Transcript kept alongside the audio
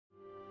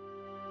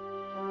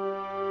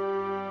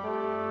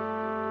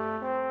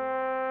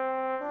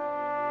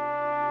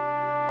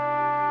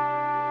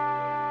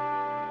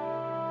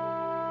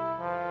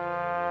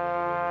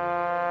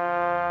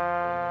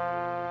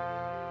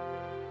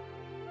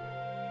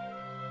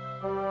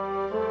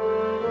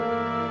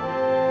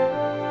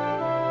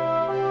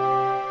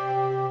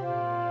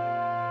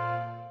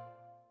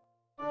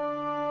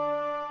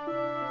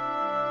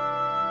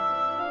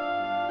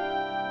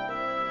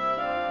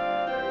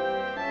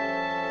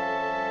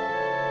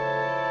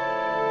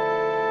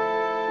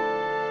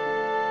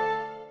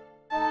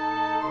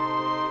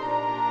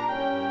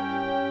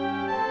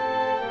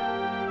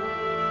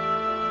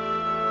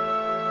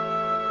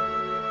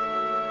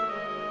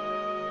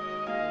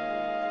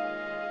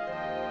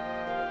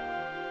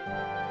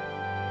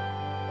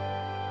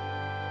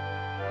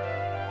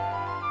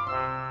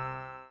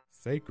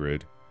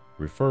Sacred,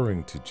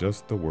 referring to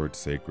just the word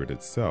sacred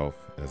itself,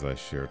 as I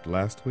shared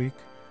last week,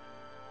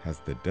 has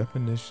the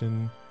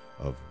definition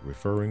of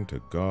referring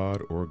to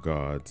God or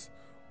gods,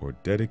 or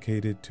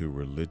dedicated to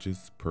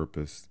religious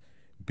purpose,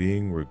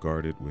 being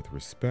regarded with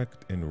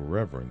respect and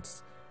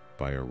reverence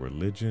by a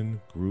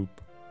religion,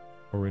 group,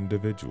 or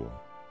individual.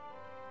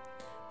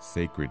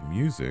 Sacred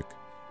music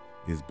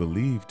is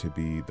believed to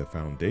be the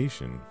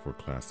foundation for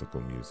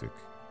classical music,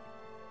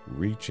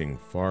 reaching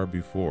far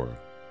before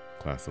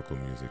classical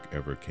music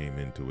ever came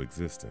into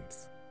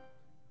existence.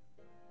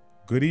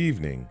 Good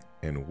evening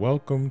and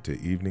welcome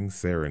to Evening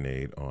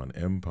Serenade on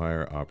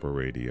Empire Opera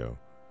Radio.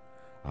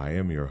 I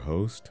am your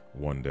host,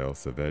 Waundell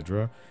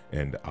Saavedra,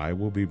 and I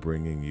will be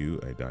bringing you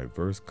a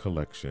diverse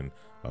collection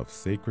of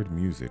sacred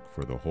music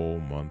for the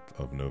whole month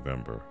of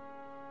November.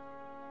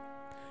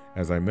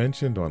 As I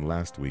mentioned on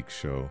last week's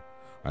show,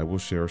 I will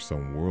share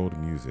some world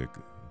music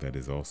that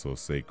is also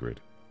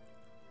sacred.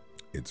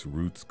 Its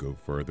roots go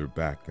further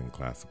back than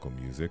classical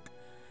music,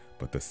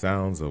 but the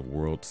sounds of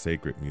world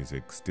sacred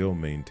music still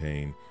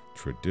maintain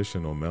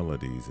traditional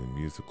melodies and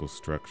musical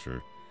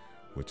structure,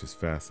 which is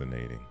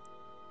fascinating.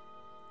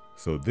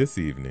 So this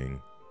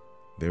evening,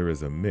 there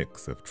is a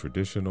mix of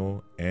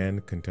traditional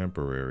and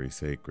contemporary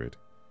sacred,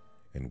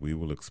 and we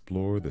will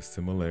explore the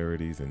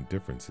similarities and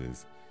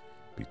differences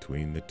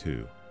between the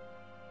two.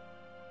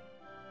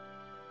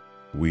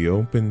 We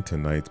open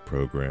tonight's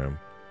program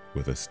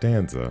with a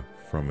stanza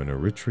from an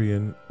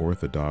Eritrean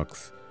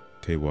Orthodox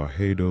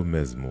tewahedo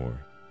mezmur.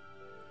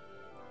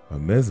 A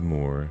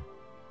mezmur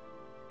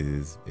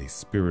is a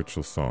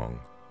spiritual song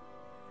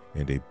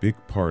and a big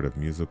part of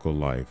musical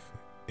life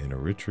in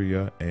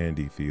Eritrea and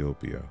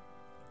Ethiopia.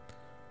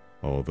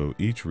 Although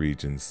each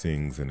region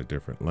sings in a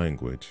different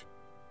language,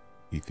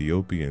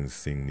 Ethiopians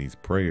sing these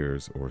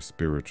prayers or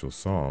spiritual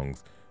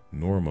songs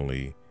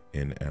normally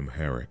in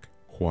Amharic,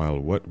 while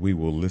what we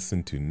will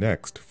listen to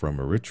next from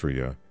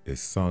Eritrea is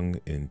sung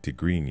in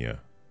Tigrinya.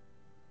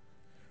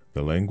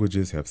 The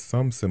languages have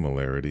some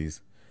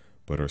similarities,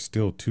 but are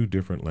still two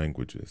different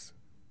languages.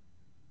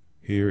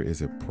 Here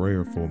is a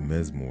prayerful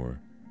mezmur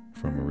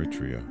from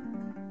Eritrea.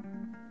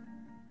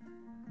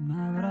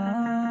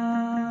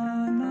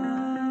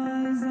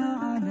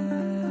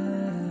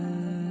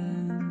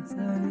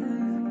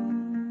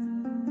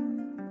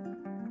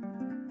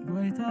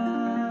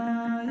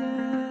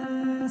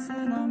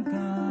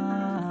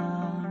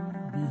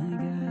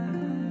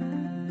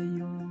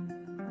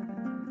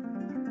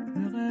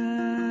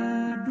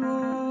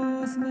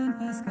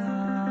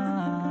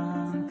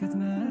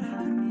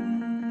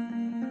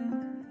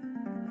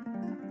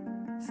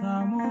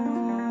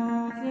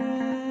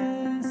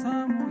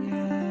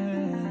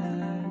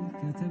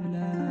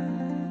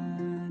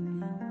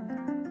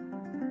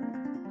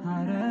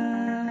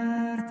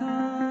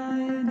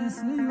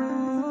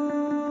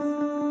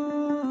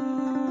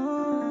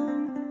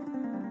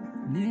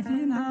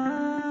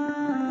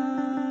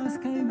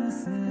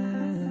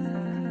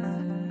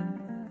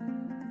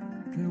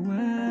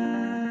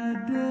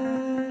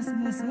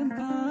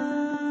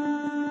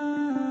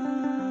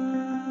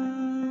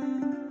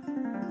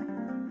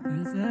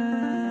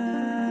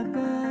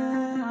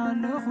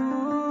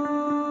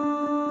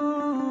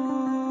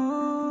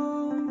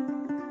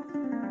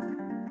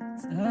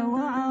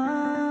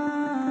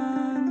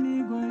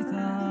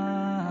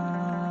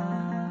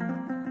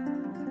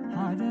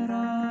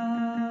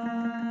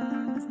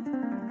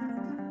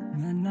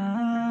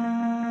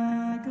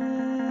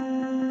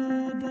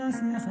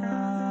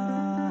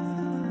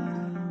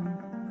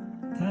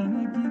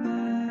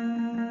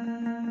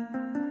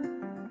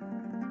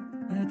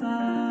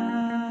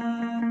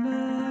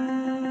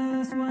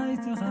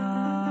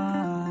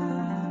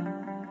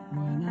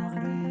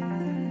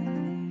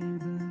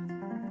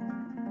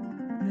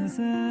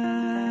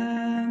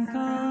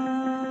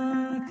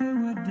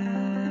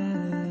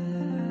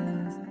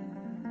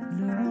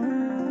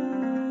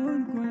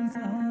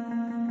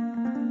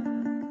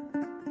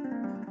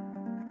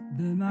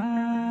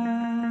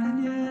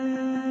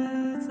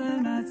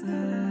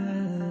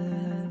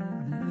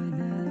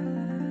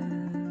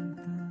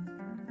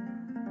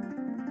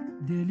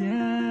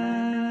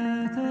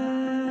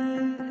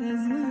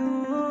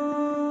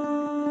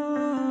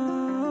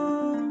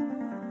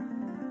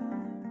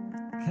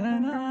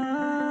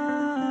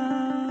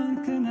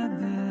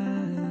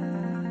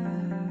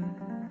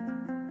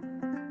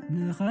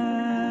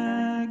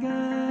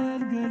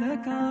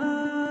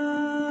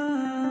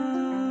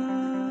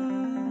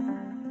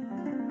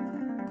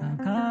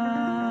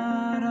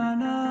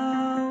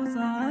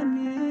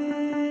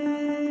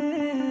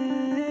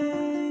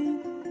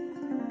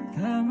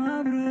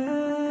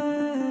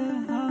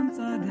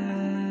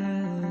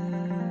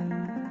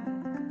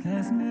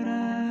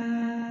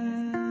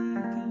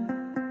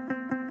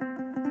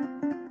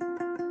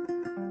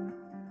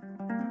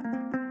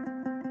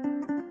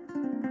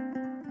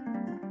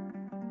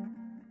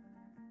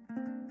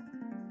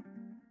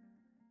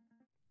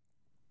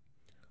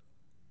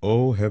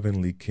 O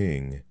Heavenly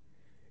King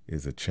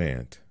is a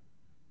chant.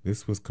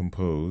 This was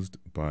composed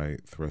by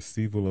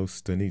Thrasivoulos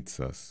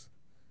Stanitsas.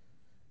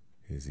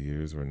 His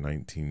years were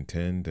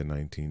 1910 to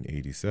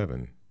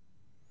 1987.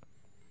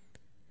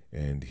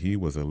 And he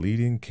was a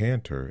leading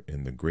cantor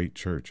in the great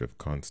church of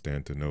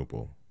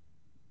Constantinople.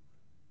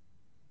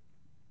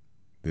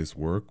 This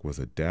work was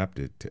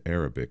adapted to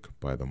Arabic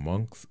by the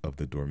monks of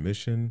the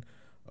Dormition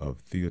of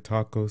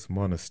Theotokos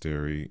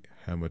Monastery,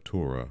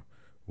 Hamatura,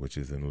 which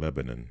is in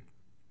Lebanon.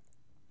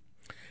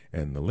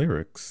 And the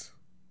lyrics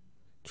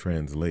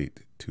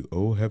translate to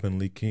O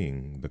Heavenly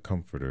King, the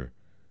Comforter,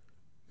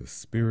 the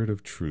Spirit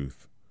of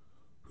Truth,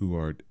 who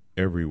art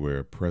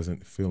everywhere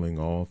present, filling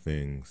all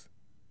things,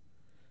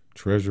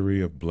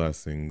 treasury of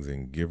blessings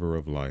and giver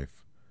of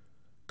life,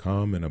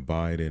 come and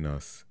abide in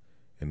us,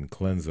 and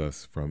cleanse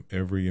us from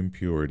every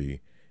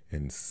impurity,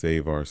 and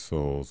save our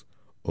souls,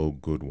 O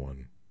Good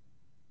One.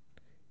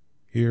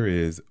 Here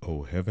is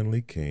O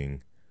Heavenly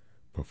King,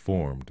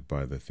 performed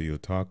by the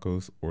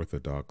Theotokos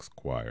Orthodox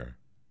Choir.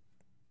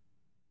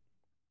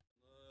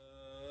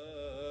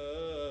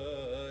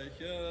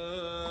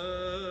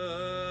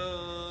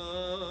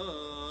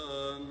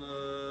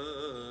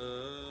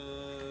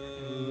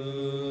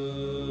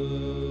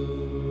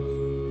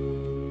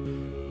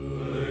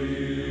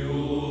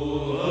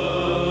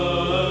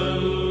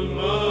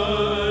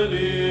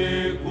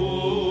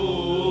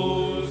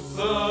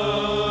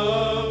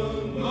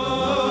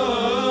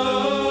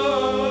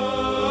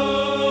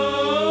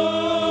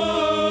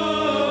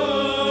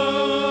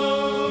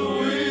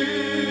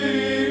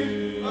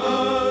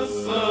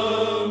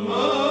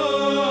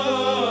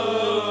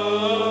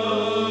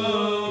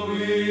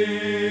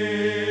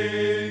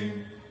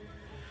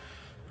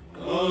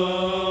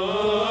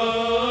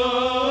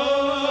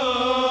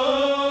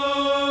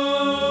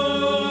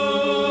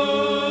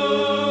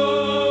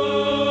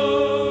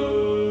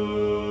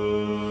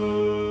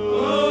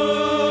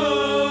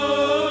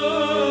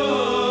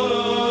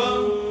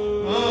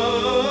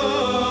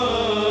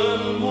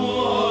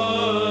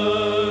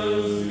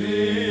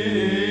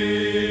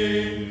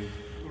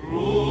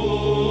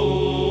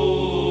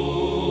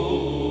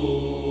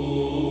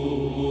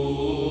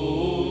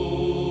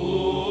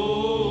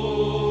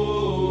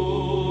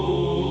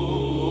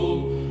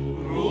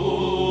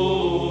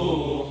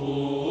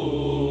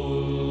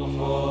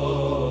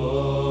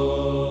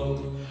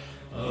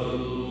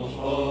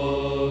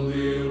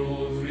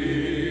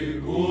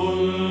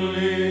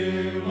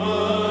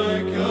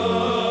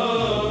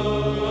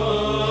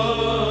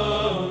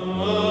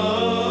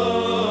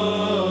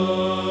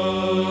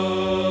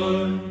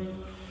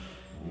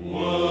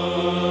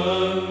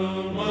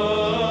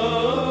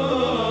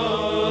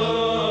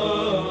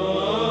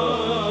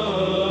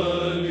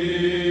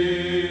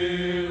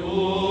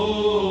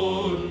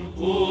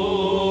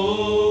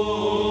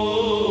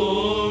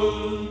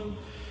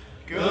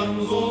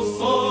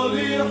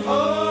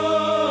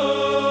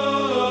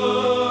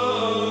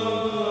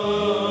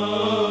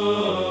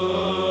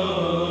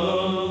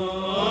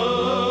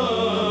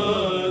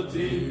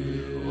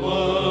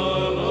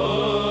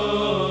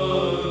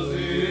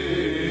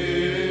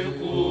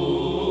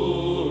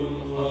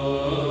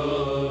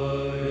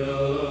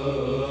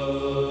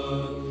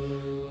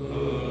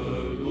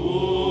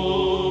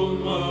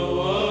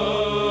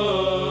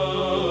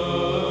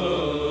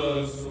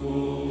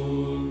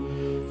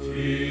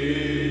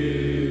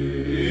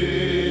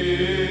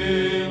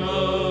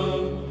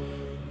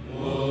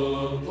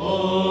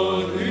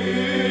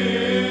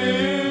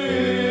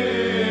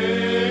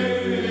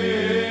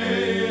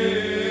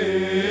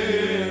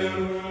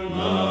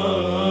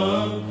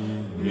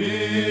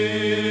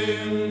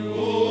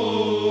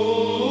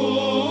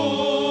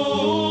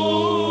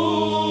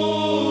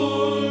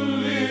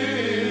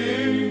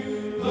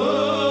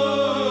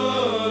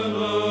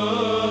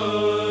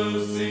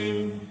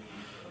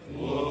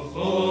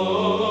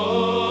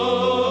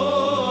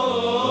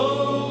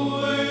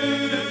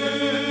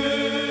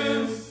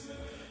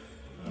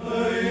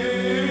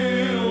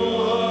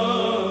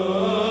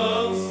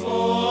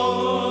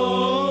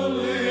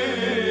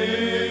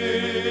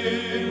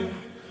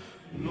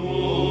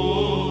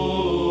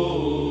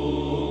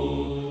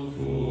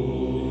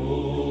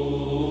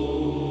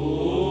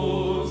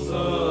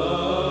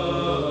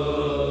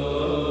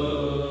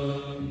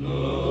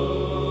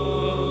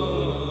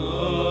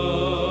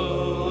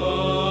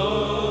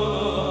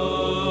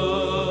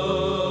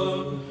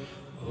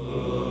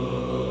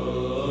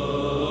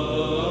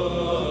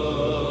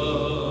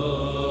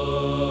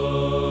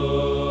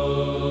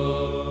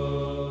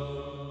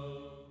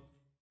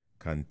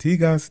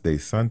 Cantigas de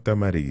Santa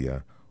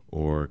Maria,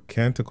 or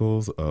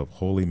Canticles of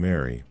Holy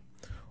Mary,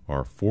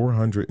 are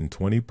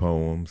 420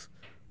 poems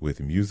with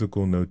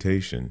musical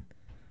notation,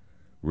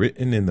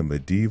 written in the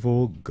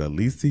medieval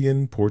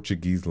Galician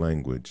Portuguese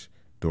language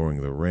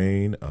during the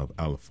reign of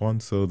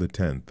Alfonso X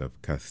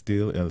of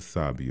Castile el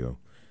Sabio.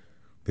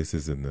 This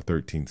is in the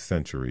 13th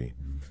century,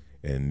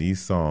 and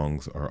these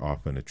songs are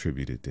often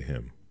attributed to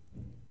him.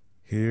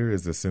 Here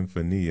is a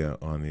Sinfonia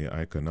on the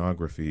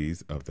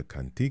iconographies of the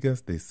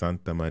Cantigas de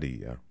Santa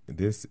Maria.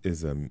 This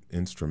is an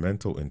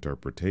instrumental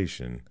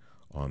interpretation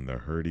on the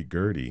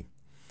hurdy-gurdy.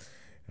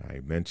 I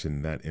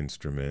mentioned that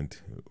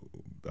instrument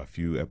a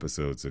few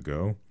episodes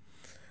ago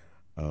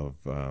of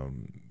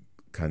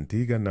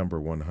Cantiga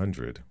number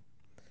 100,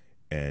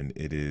 and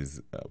it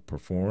is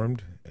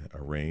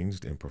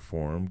arranged and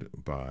performed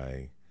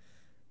by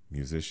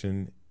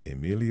musician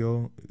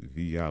Emilio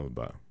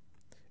Villalba.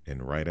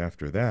 And right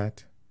after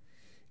that,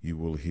 you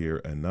will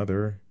hear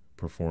another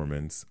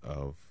performance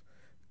of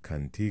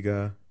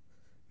Cantiga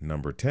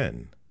number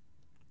 10,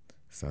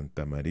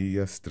 Santa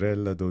Maria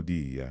Strella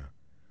d'Odia,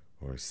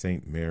 or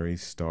Saint Mary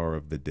Star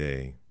of the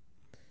Day.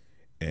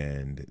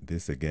 And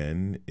this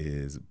again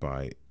is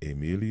by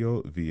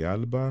Emilio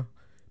Villalba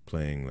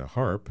playing the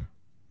harp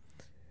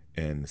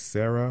and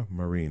Sara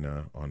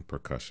Marina on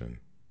percussion.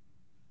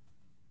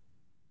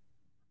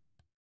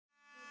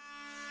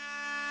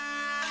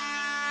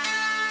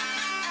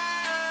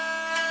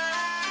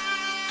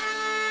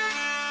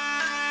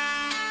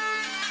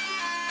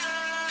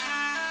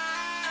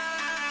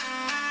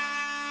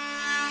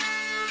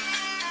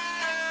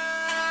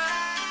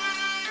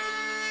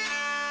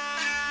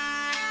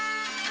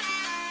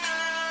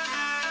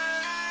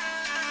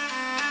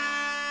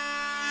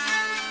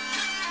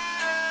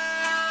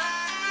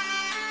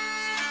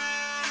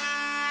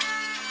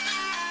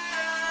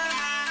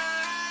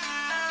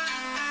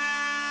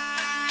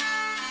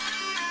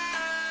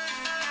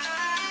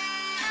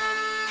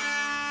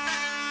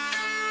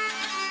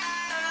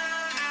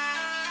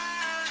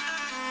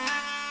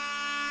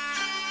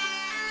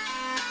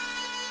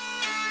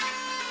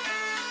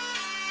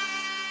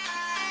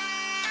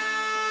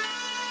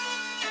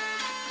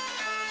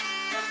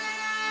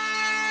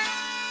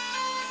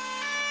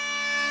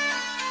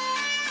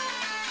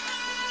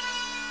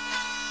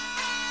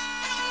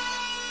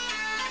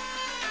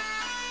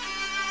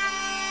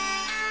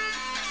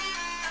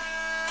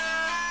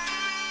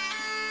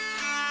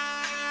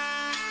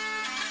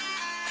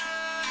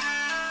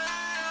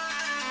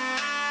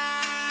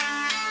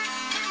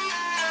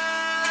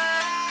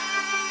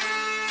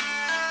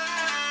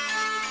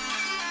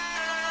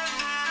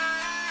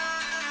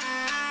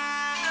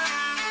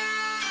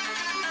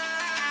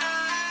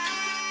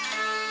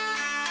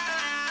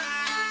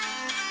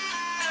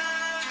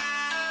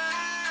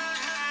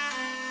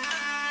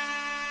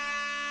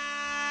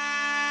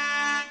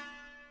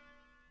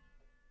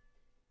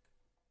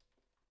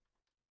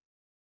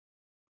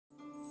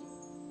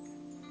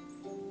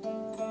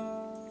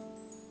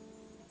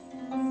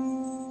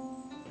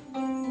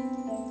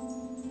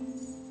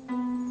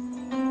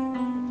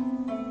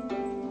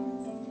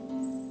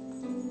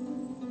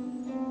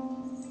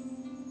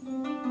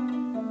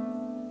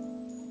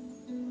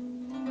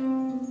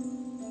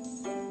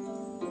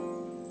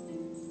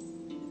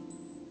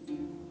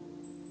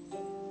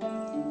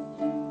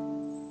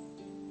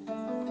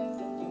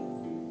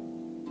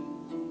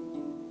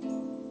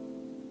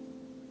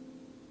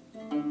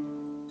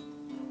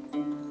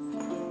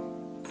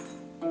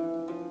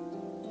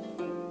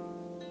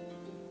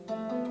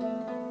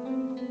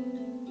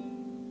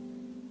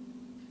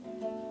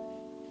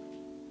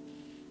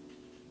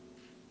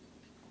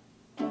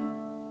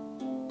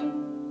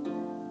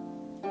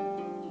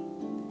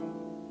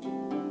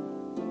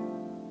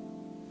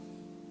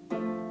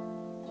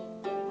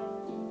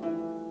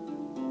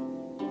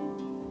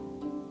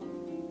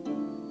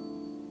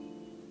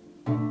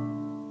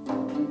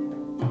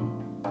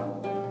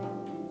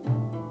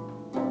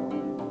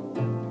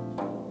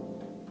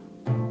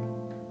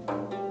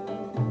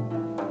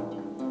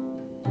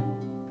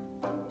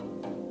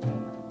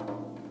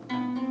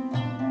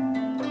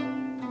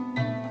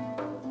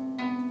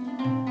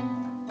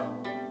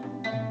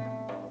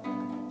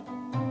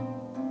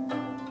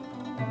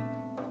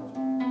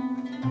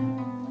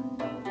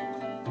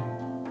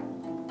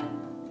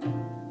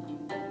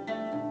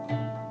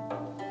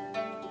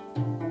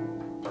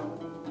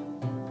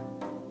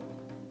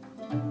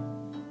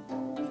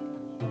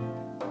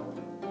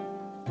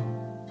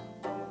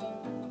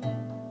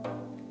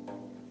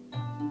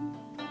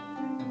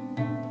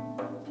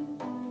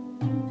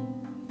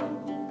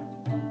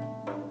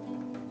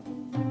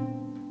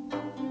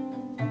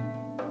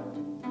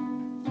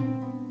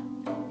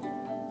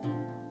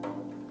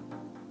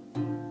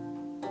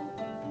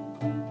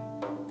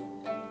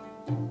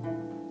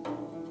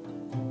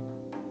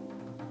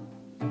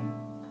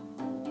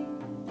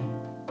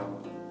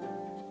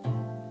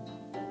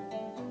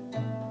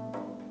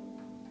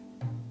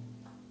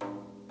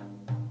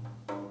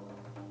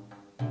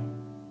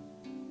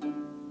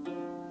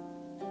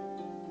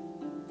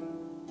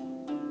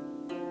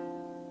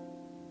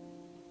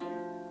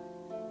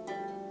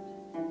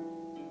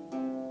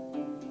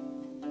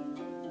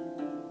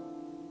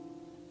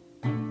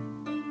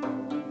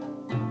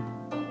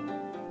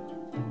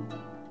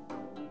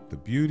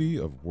 beauty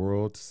of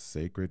world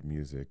sacred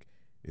music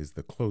is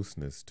the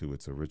closeness to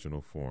its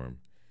original form.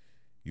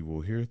 You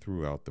will hear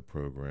throughout the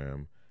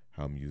program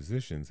how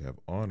musicians have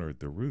honored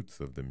the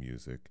roots of the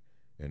music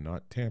and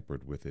not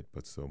tampered with it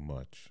but so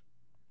much.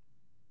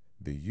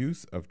 The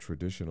use of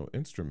traditional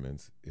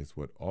instruments is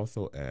what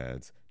also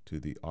adds to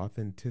the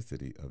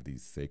authenticity of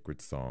these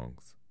sacred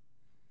songs.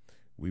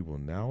 We will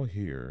now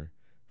hear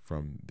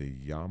from the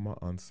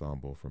Yamma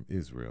ensemble from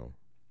Israel.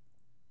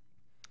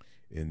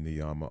 In the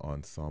Yamma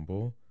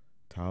ensemble,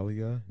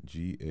 Talia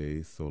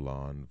G.A.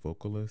 Solan,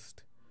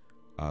 vocalist,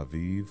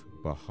 Aviv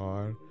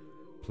Bahar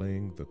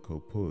playing the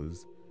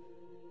kopuz,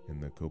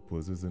 and the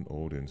kopuz is an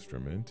old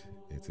instrument.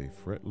 It's a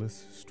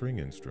fretless string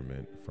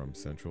instrument from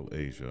Central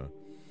Asia,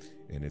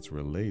 and it's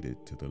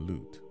related to the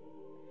lute.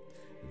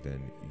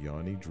 Then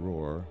Yanni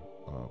Dror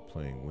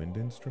playing wind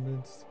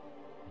instruments,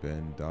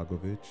 Ben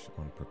Dagovich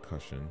on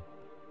percussion,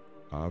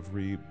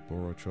 Avri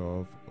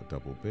Borochov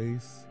double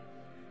bass,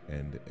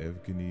 and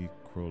Evgeny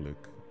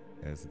Krolik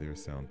as their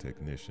sound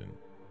technician.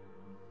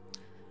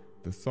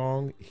 The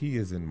song He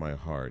Is in My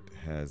Heart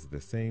has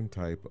the same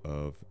type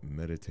of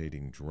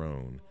meditating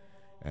drone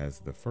as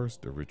the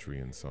first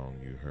Eritrean song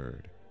you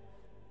heard.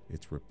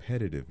 Its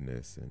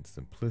repetitiveness and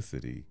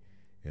simplicity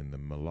in the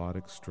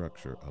melodic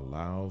structure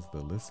allows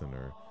the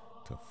listener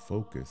to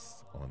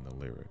focus on the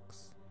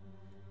lyrics.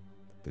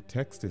 The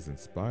text is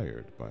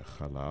inspired by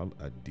Jalal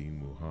ad-Din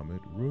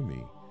Muhammad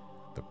Rumi,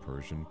 the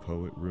Persian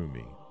poet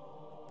Rumi.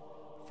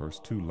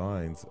 First two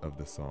lines of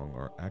the song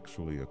are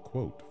actually a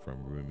quote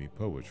from Rumi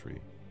poetry.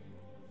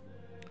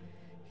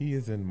 He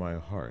Is in My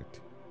Heart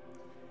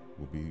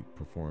will be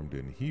performed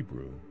in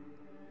Hebrew,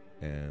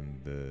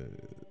 and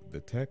the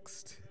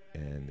text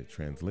and the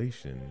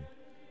translation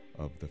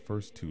of the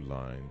first two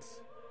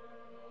lines,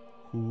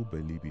 Hu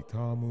belibi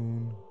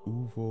tamun,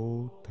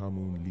 uvo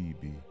tamun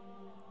libi,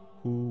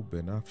 Hu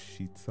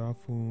benafshi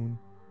tzafun,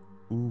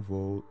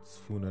 uvo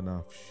tzfuna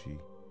nafshi.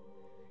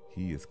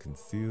 He is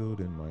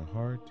concealed in my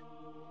heart,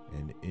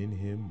 and in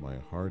him my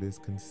heart is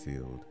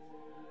concealed.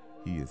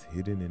 He is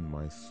hidden in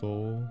my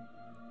soul,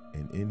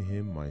 and in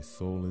him my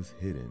soul is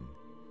hidden.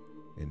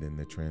 And then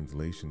the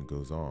translation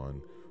goes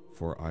on,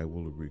 for I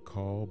will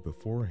recall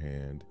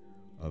beforehand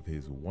of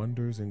his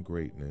wonders and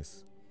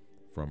greatness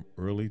from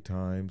early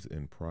times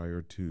and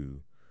prior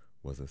to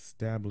was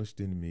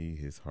established in me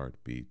his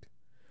heartbeat.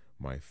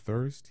 My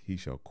thirst he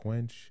shall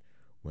quench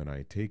when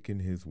I take in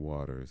his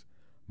waters.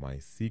 My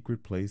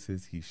secret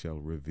places he shall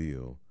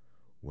reveal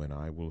when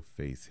I will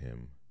face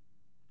him.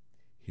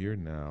 Here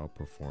now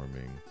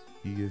performing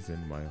He Is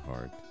in My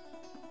Heart,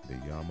 the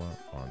Yamma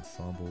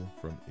ensemble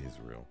from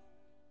Israel.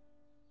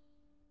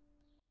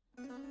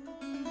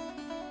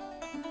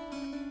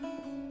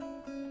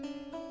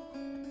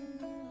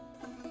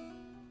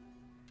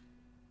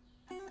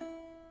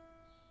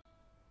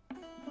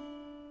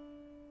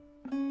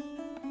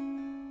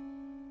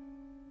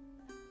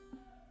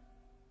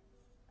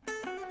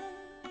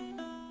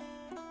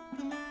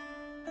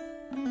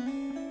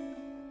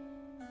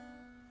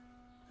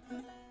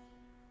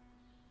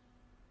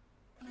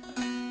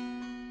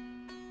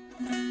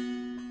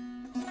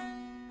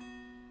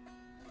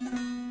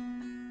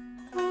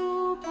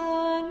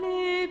 Open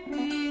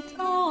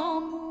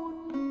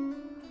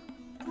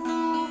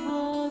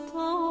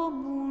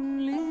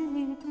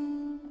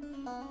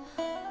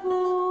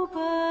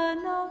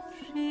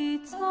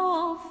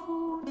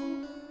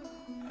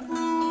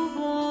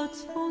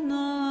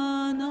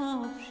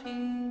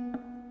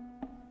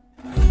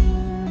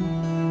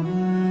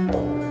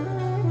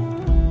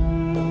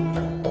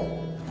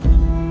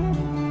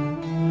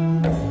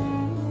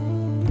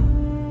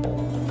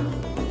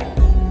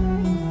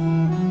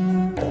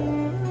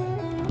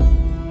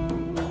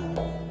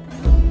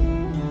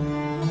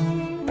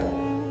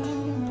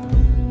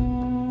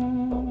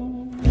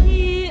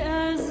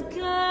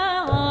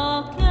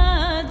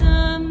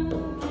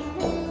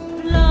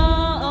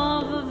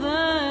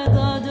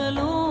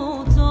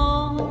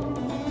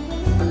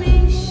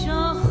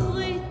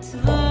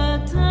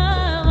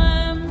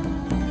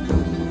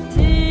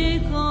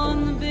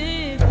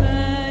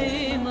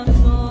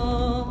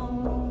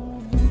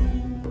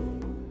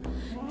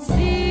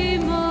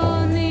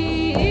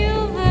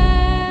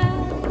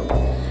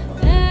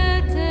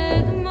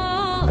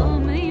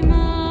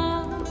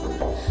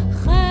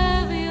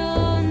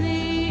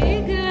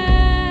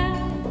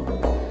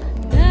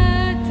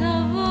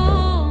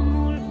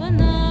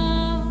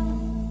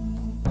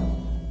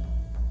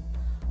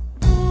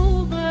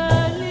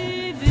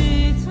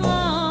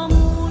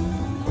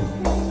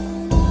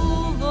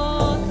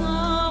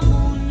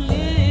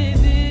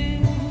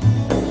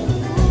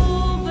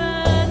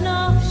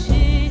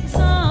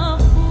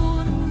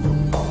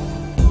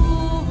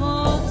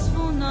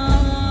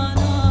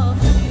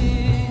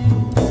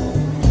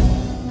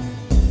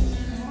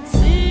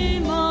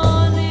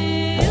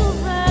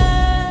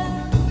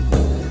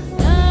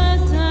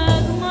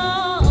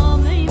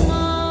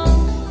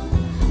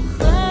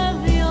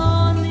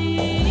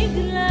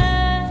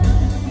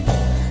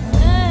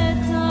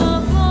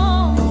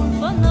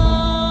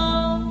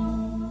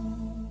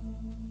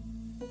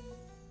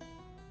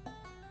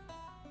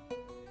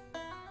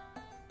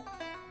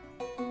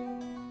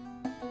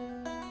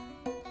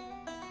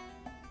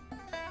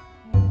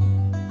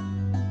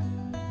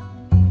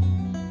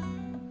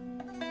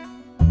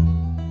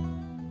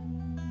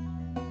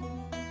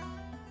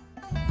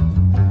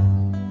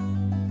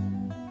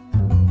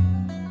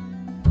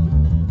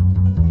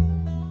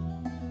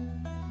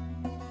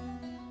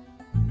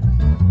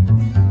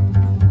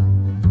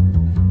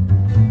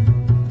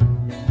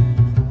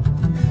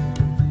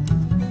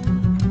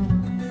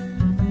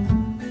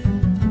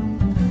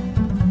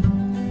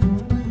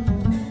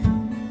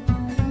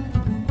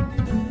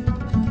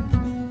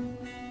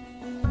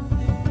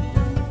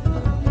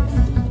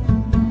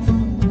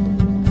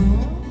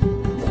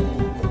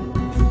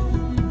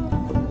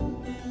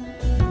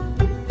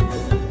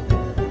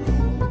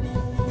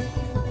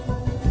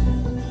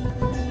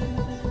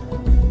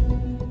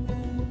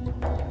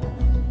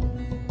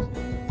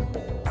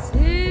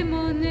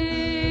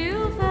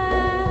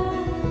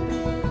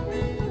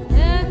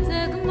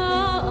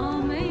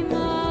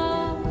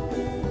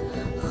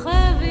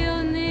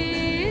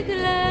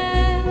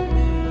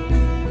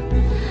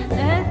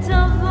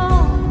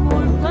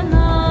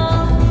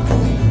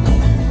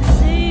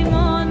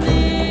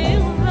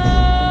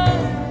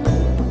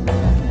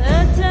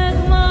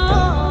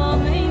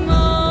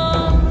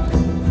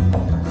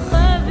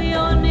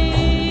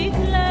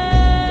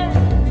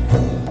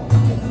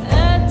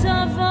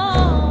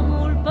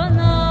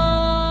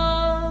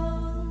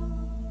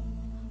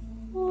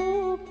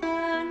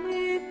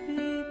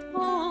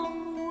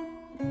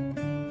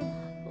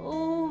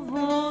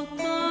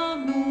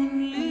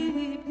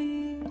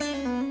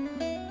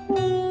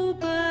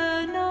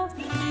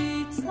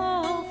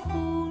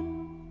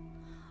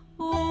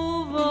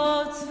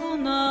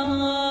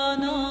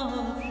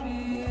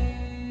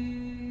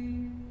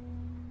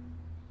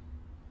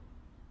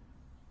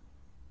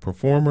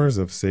Performers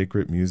of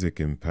sacred music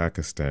in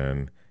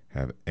Pakistan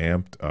have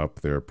amped up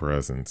their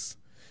presence.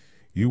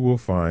 You will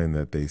find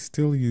that they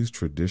still use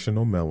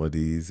traditional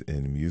melodies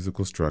and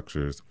musical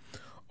structures,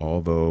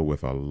 although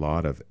with a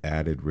lot of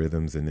added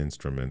rhythms and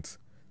instruments,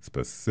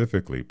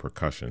 specifically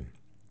percussion.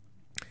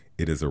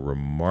 It is a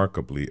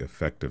remarkably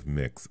effective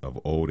mix of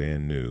old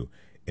and new,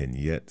 and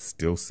yet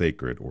still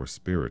sacred or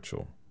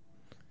spiritual.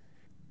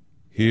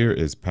 Here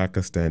is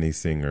Pakistani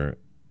singer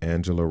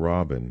Angela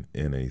Robin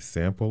in a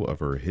sample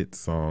of her hit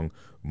song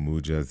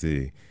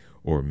Mujaze,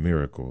 or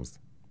Miracles.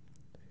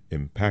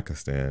 In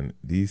Pakistan,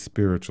 these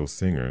spiritual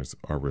singers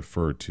are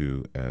referred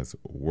to as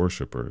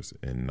worshippers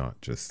and not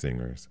just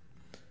singers.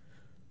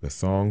 The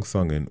song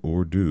sung in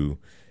Urdu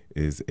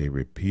is a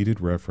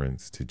repeated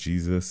reference to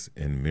Jesus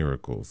and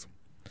miracles.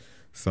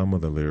 Some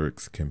of the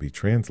lyrics can be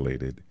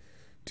translated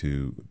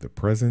to "The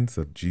presence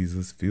of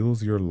Jesus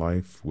fills your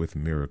life with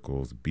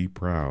miracles. Be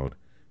proud.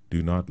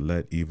 Do not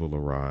let evil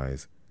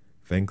arise.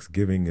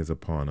 Thanksgiving is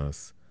upon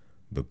us.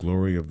 The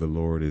glory of the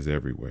Lord is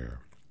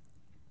everywhere."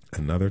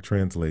 Another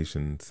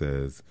translation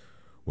says,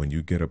 "When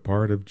you get a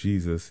part of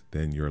Jesus,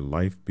 then your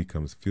life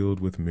becomes filled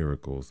with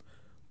miracles.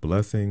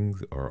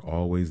 Blessings are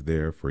always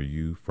there for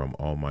you from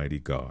Almighty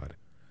God,"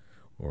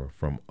 or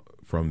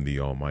from the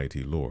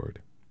Almighty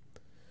Lord.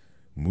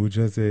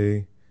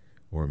 Mujaze,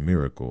 or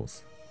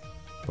Miracles,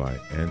 by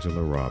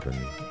Angela Robin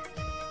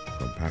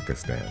from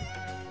Pakistan.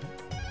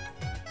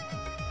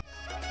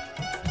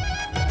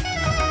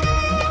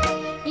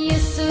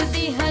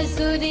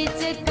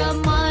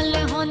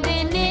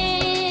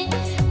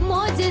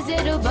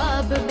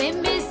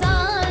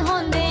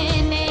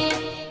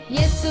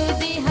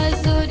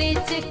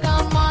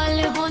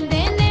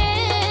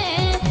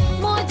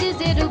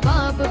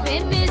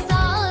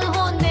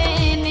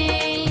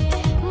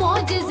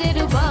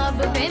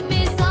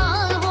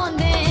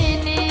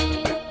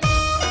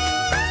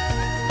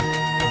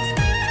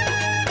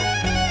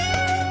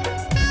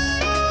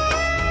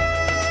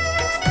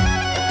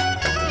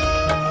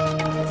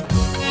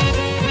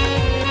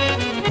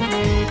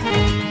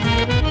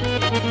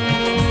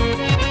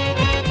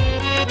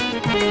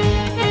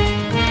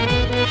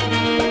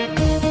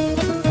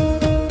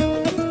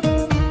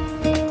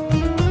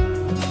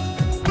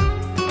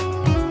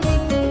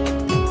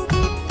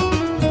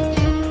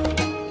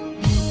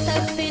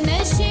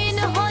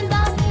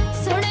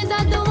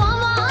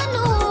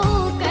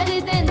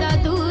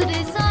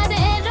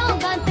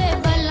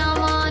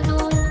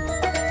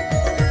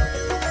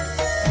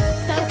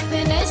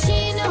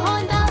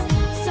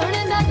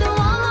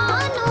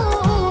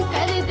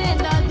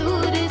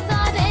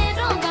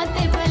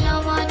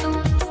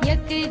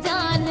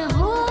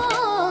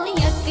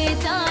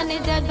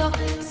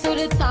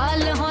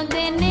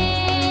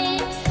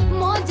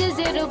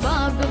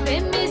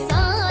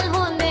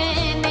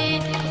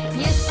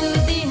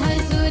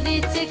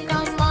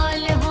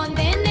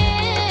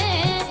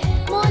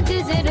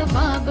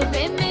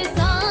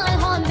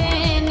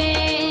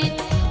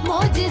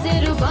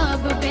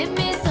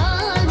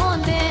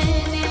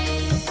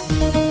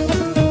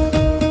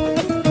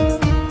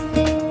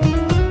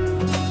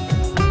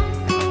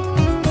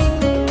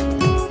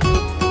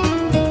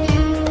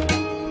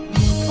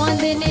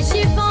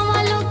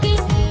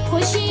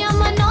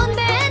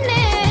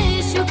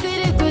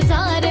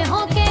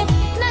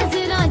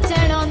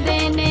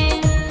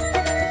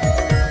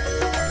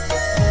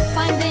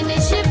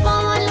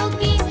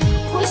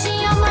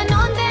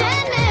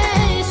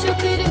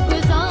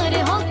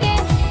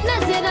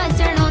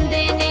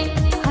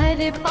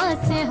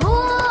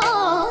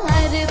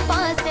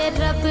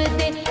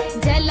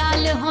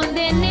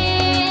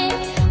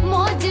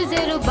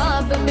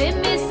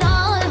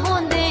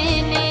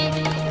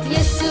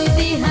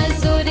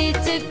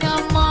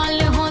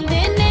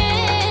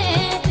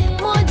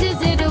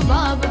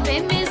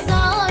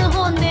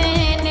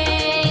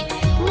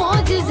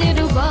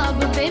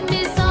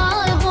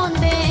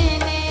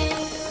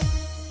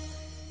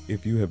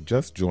 If you have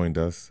just joined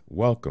us,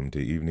 welcome to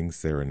Evening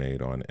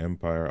Serenade on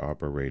Empire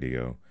Opera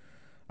Radio.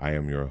 I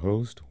am your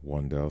host,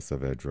 Waundell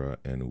Saavedra,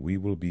 and we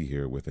will be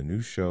here with a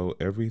new show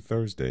every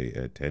Thursday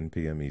at 10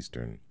 p.m.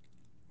 Eastern.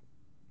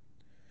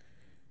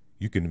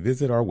 You can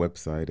visit our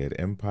website at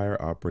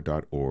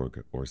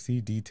empireopera.org or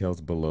see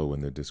details below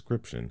in the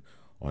description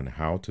on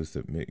how to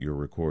submit your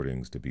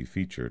recordings to be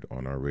featured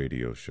on our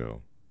radio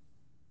show.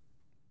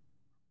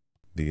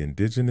 The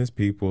indigenous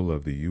people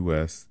of the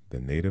U.S., the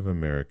Native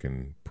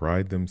American,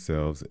 pride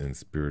themselves in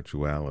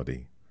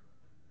spirituality.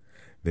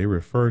 They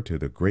refer to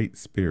the Great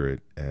Spirit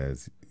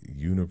as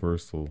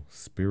universal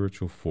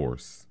spiritual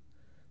force,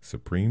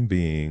 supreme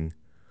being,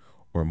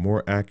 or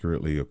more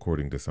accurately,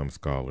 according to some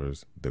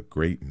scholars, the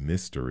Great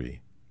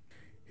Mystery.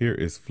 Here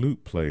is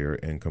flute player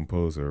and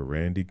composer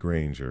Randy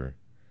Granger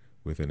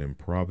with an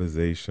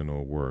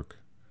improvisational work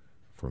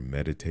for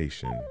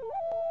meditation,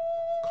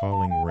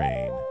 Calling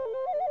Rain.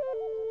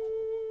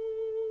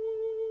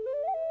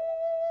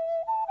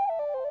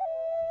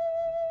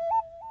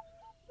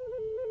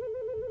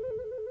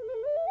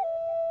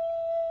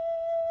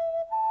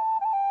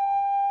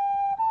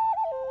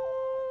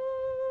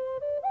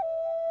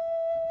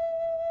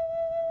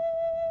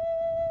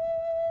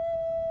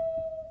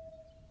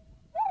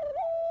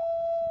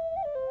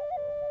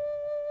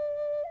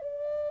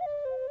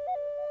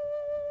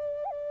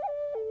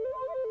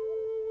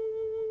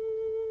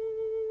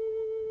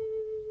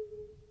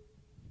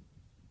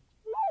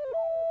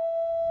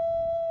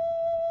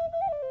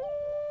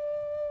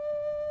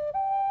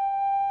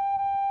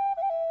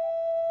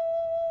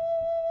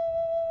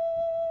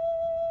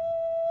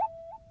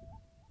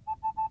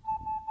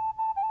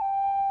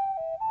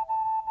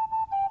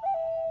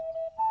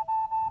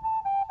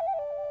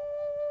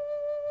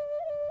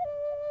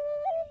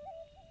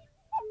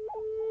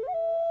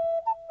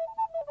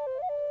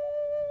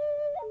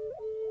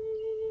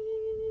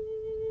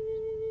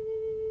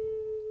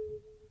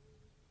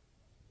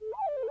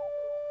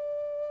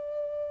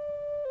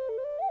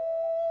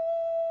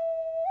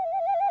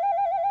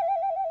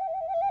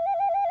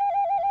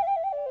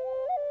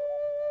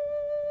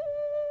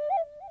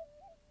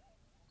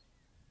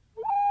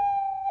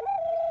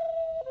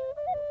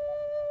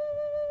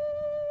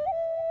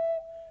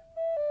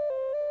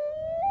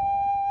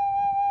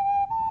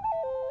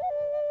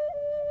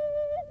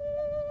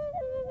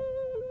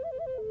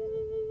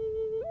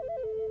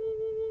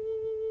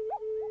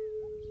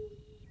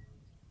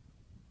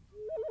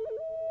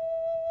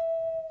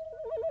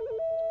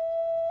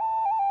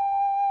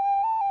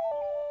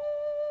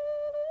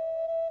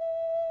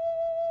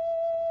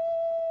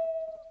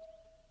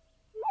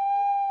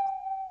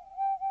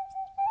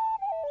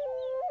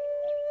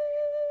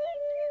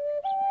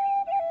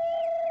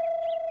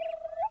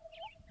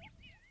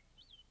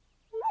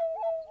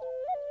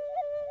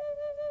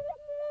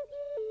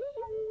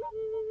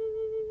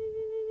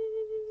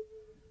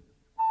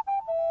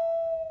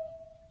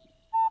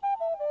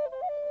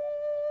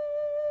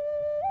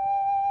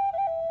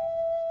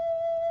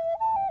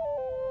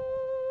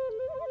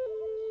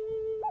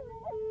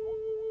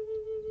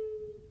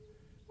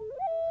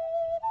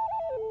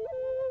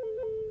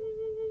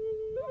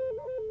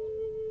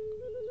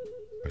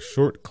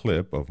 short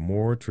clip of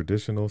more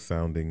traditional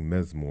sounding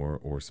mezmur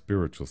or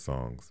spiritual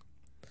songs.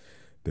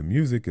 The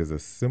music is a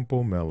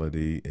simple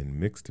melody in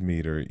mixed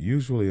meter,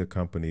 usually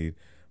accompanied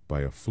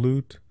by a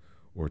flute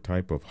or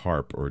type of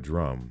harp or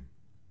drum.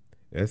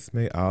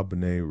 Esme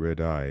Abne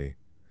Redai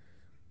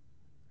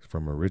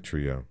from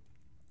Eritrea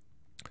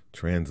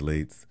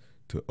translates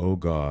to, O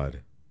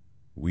God,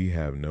 we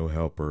have no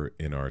helper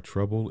in our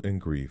trouble and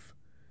grief.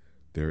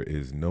 There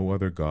is no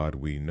other God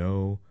we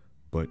know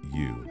but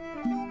you.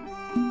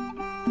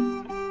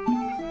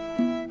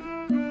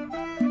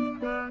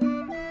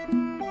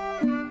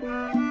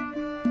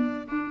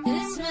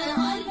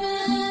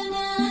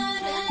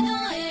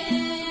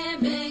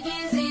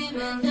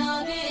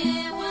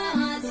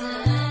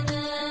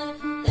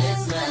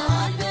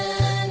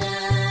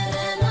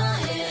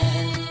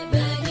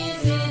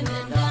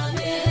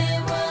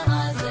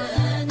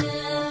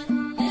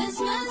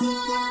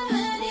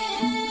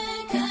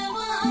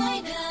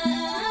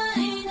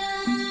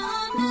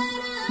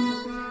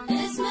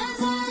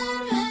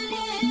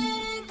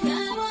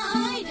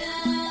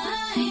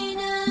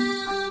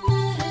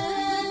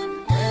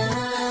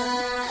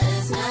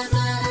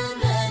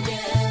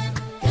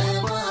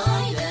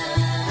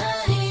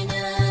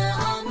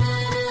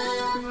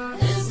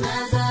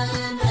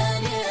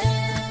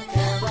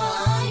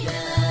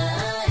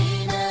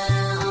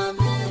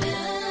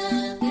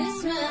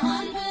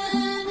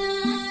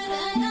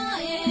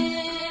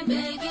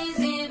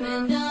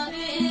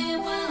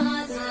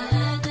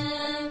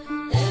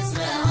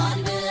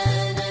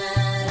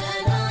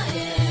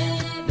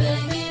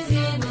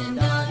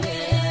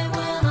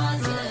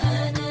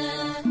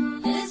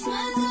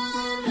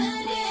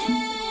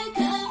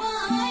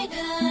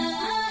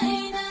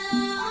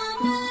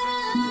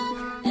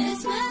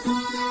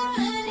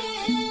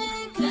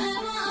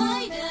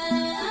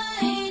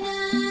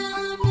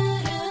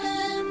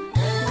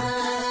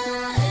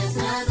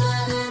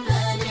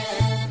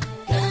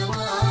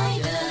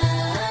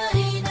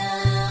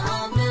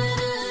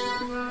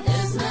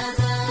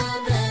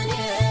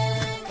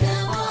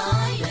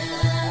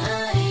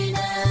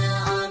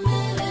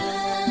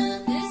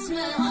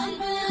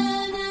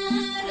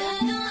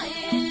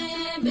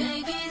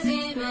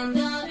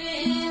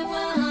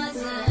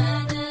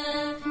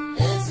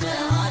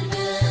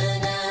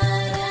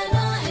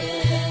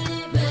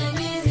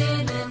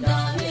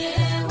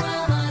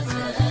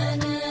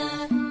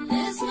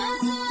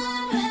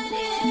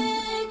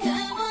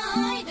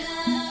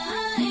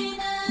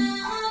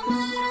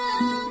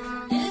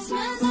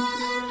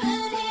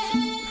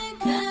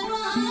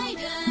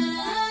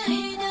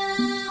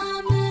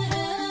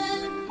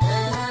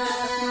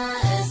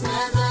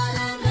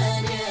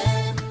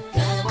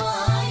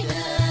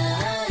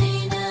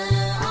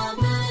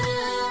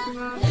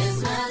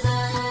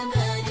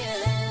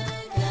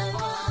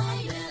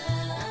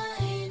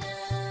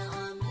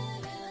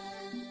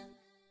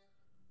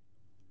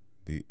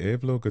 The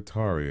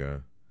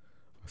Evlogataria,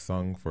 a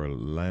song for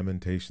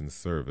lamentation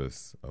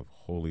service of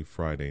Holy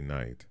Friday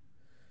night.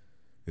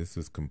 This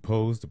is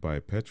composed by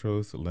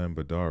Petros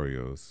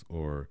Lambadarios,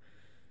 or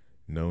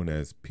known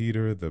as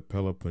Peter the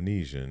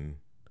Peloponnesian,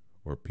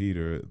 or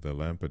Peter the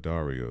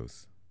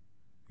Lampadarios.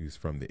 He's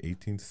from the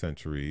 18th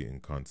century in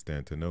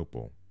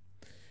Constantinople.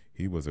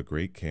 He was a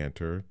great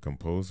cantor,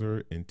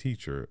 composer, and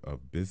teacher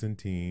of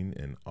Byzantine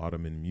and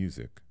Ottoman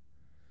music.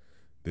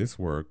 This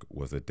work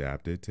was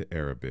adapted to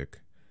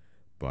Arabic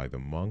by the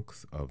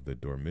monks of the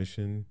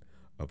Dormition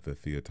of the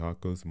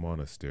Theotokos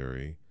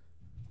monastery.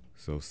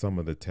 So some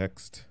of the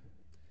text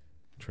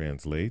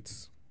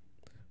translates,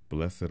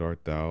 Blessed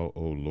art thou,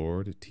 O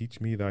Lord, teach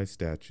me thy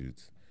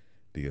statutes.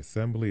 The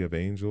assembly of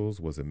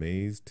angels was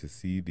amazed to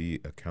see thee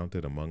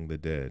accounted among the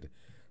dead.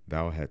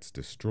 Thou hadst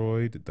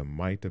destroyed the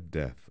might of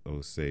death,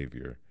 O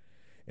Savior,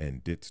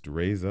 and didst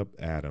raise up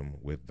Adam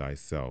with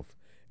thyself,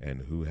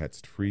 and who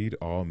hadst freed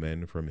all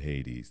men from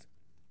Hades.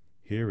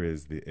 Here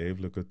is the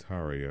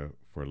Evlogataria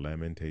for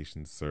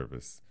lamentation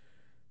service,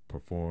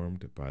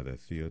 performed by the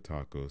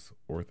Theotokos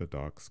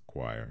Orthodox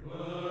Choir.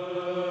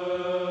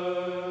 Oh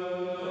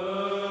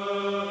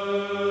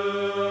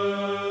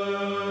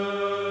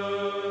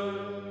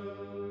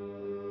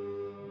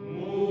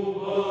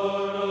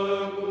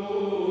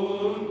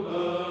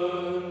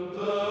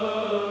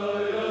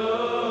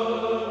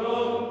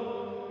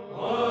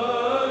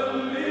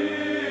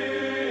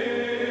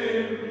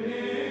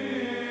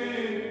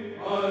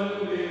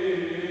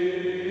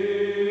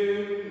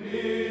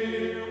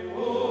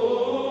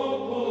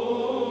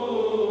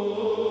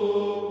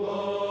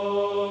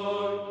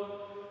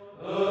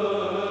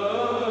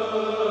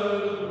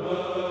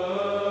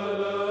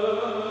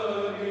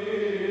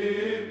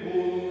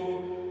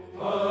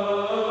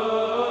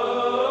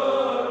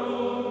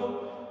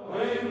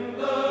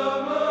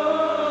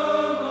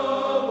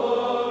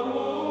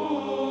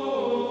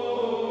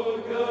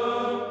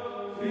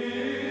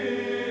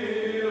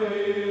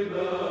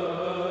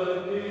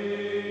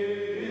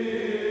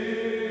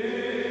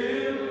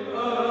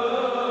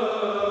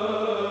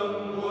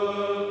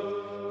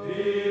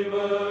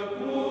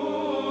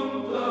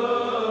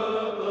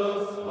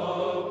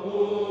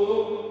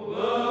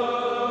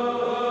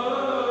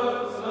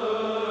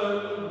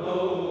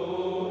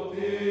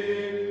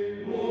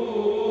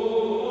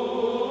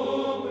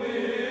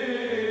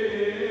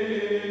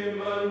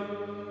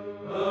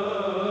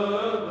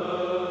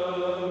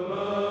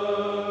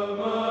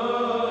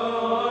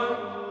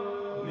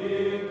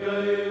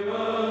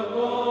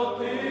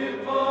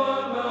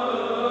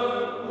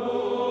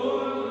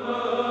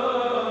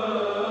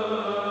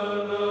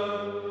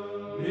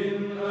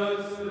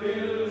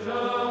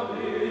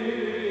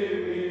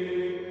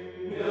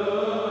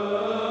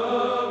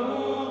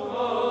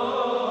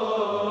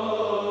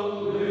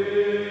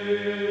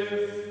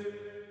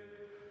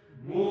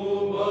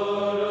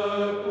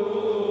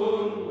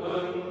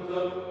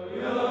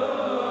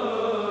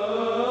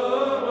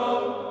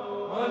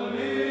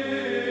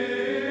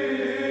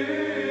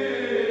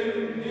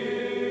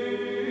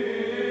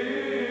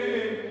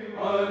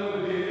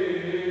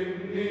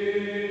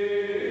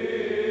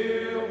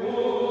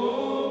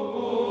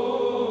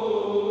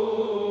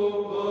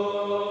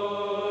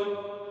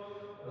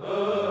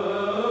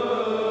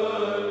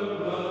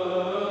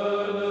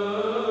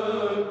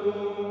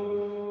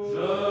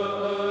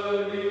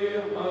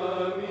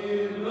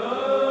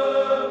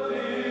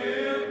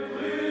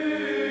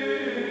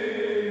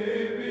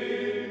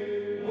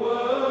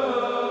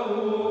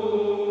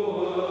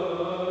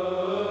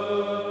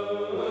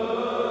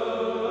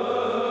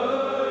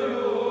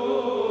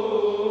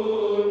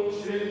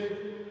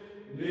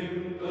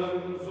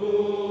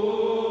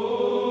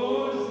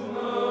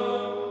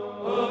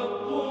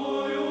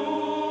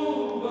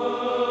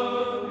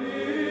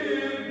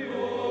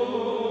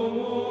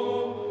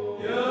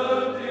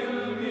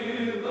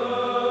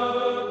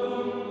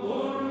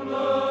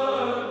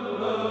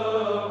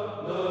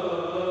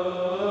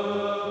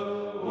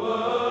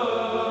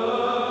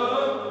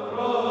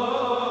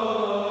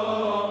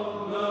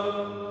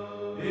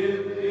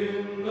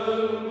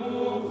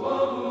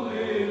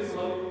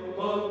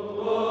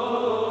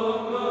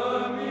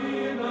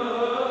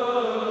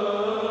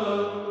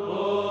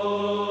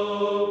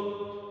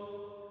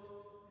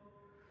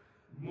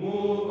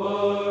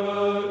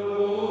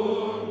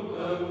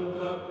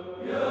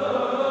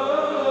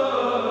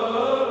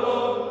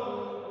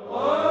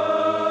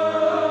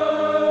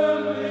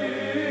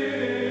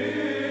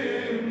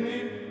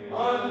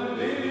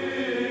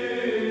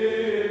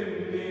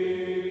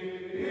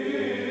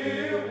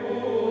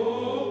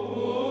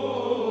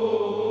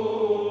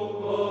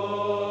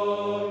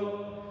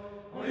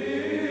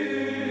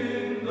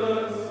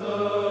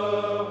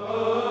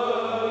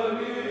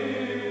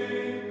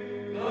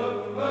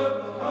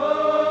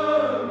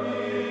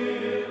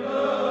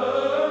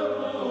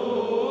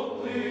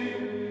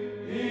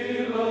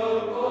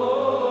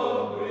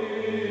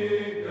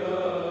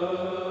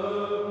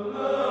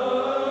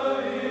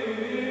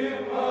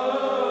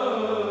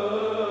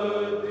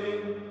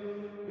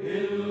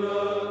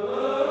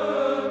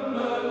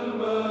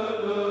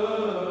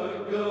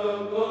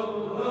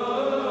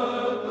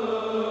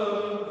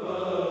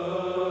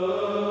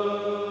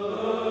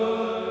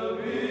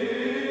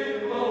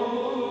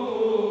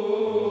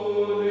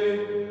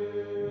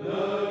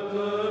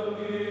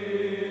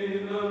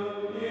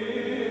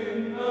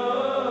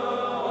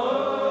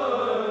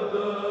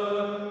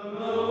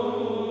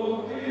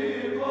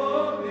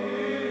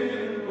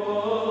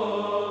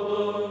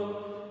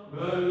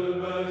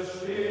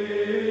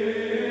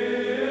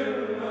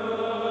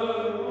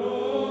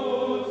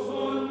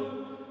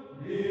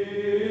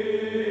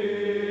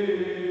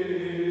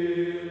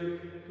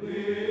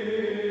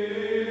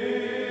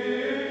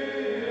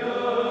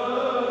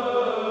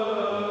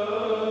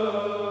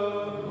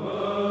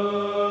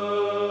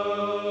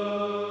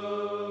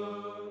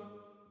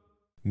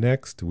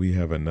next, we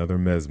have another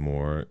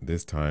mezmur,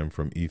 this time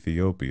from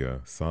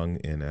Ethiopia, sung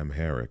in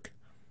Amharic.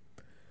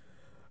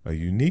 A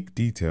unique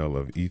detail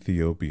of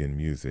Ethiopian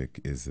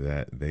music is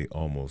that they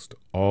almost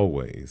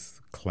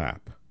always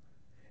clap,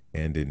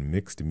 and in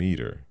mixed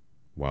meter,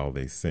 while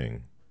they sing.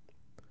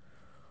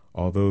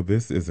 Although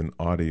this is an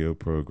audio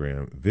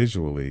program,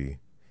 visually,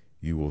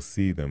 you will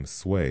see them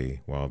sway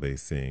while they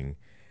sing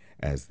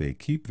as they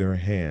keep their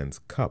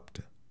hands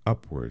cupped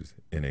upwards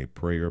in a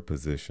prayer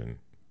position.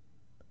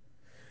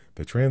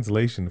 The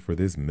translation for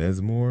this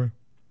mezmur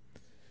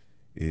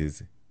is,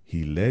 "He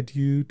led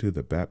you to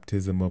the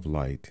baptism of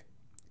light,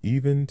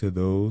 even to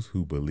those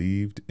who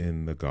believed in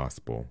the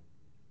gospel."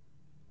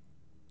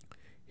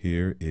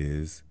 Here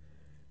is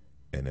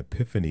an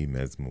Epiphany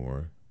mezmur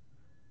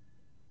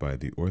by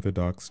the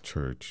Orthodox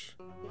Church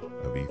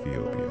of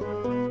Ethiopia.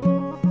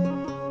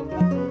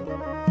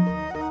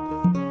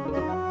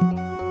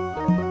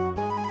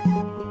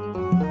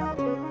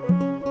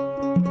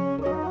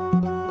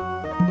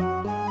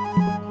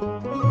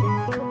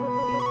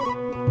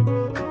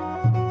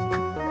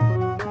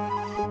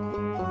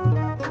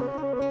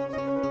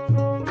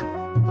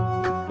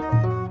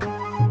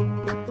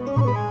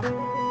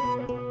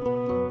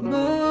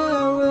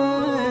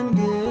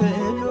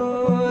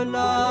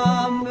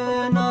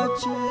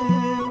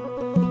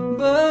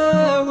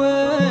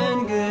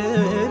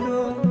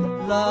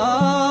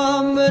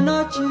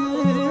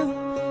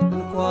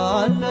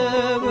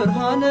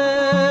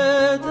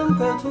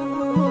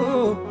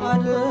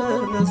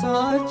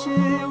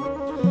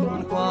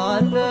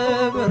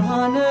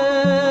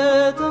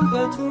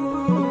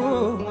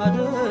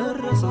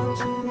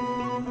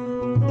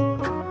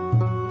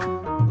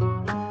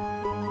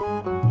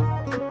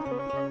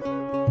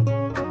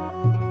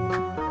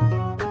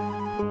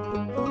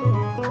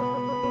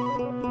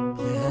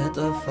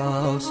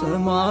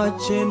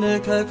 ስማችን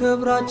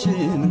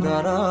ከክብራችን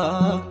ጋራ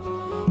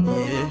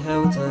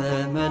ይሄው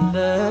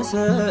ተመለሰ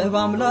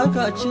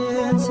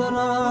በአምላካችን ሥራ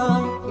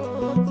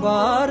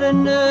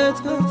ባርነት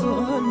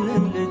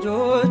ከቶልን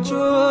ልጆቹ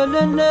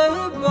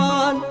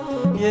ልንባል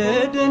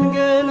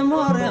የድንግል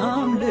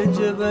ማርያም ልጅ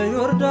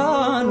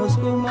በዮርዳኖስ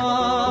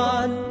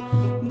ቆሟል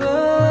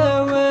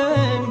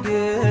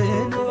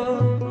በወንጌሉ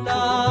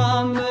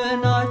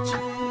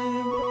ላመናችሁ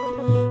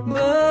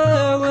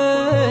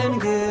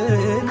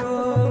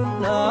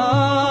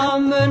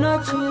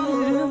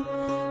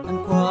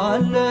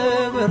እንኳን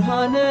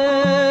ለብርሃነ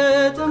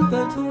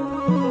ጥምቀቱ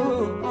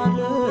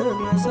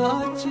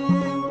አደረሳችሁ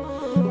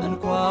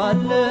እንኳን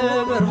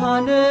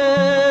ለብርሃነ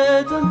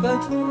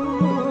ጥምቀቱ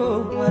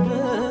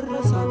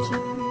አደረሳችሁ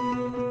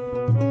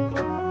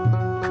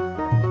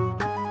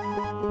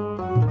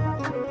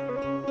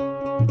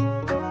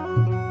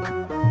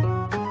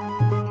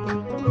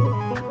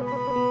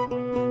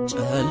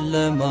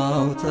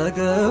ጨለማው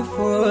ተገፎ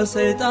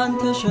ሰይጣን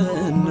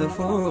ተሸንፎ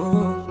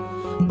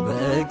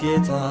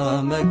በጌታ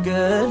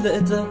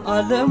መገለጥ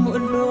ዓለም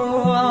ሁሉ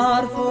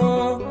አርፎ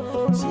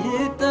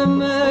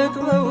ሲጠመቅ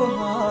በውሃ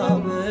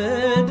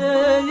በደ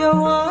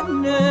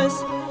ዮሐንስ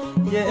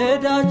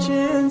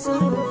የዕዳችን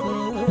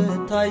ጽሕፈት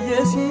ታየ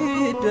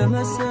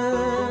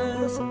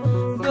ሲደመሰስ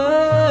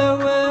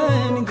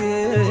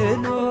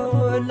በወንጌሉ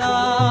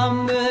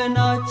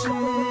ላመናችሁ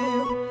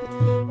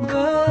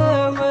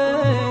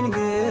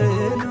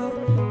በወንጌሉ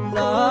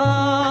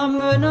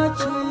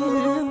ላመናችሁ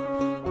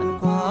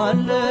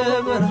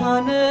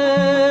ለብርሃነ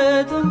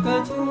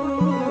ጥምቀቱ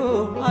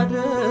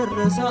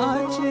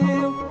አደረሳችሁ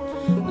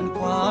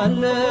እንኳን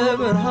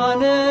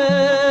ለብርሃነ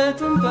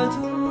ጥምቀቱ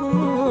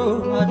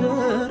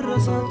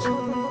አደረሳችሁ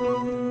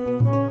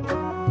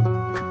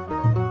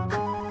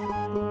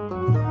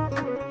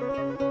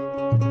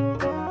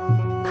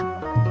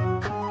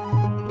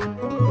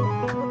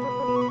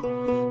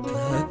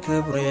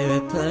ከክብር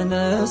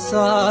የተነሳ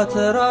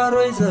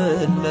ተራሮች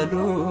ዘለሉ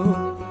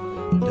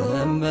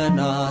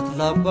ደመናት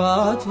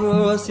ለአባቱ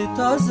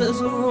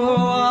ሲታዘዙ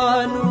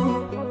አሉ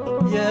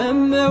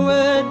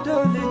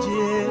የምወደው ልጄ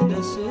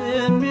ደስ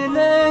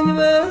የሚለኝ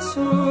በሱ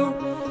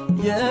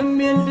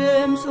የሚል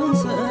ድምፁን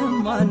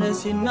ሰማን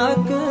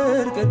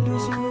ሲናገር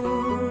ቅዱሱ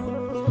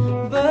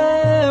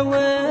በወንጌሉ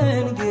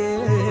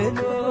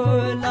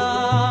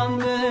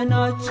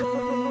ላመናችሁ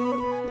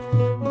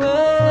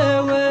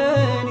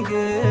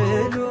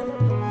በወንጌሉ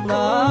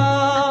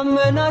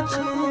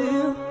ላመናችሁ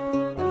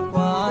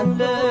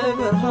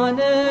ለብርሃነ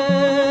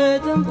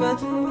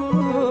ጥምቀቱ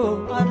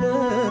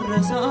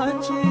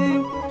አደረሳችሁ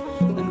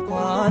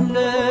እንኳን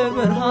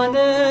ለብርሃነ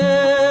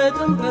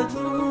ጥምቀቱ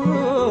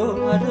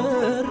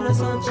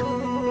አደረሳችሁ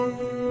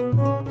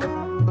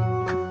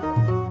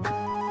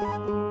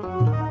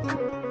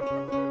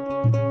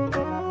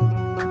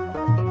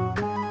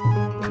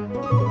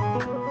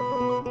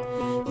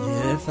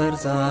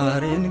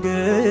የፈርዛሬን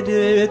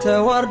እንግዲህ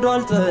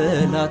ተዋርዷል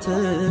ጠላት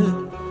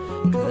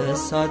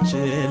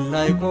ከሳችን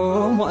ላይ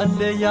ቆሟል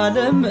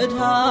ያለም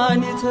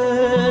መድኃኒት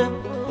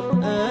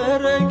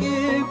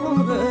ረቂቁ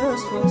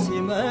ገዝፎ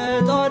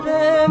ሲመጣ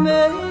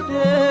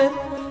ደመሄደር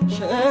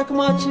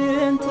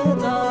ሸክማችን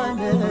ተጣለ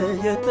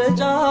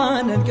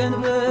የተጫነን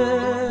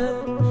ቀንበር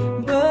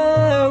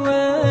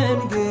በወንጌሉ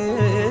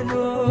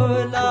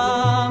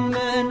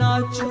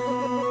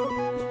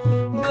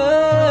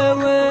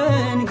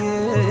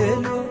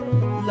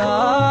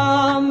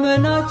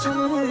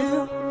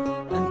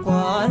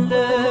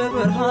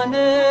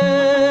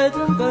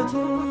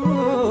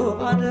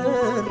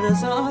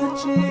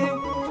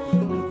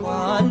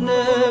እንኳን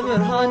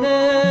ብርሃነ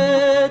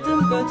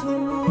ጥምቀቱ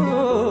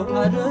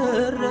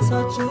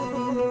አደረሳችሁ።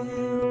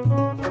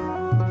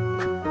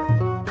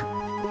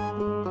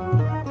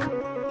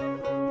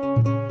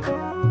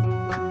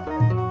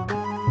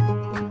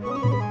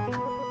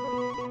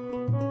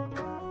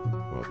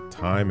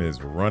 Time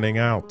is running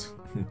out.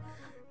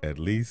 At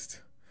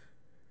least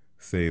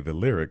say the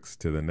lyrics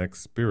to the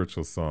next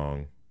spiritual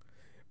song,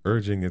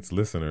 urging its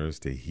listeners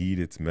to heed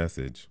its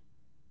message.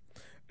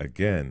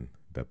 Again,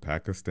 the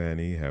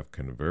Pakistani have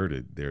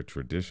converted their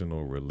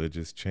traditional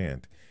religious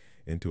chant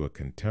into a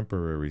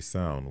contemporary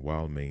sound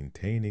while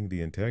maintaining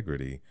the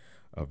integrity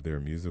of their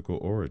musical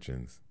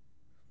origins.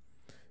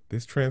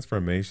 This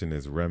transformation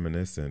is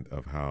reminiscent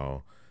of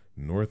how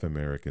North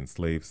American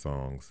slave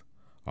songs,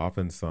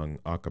 often sung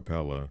a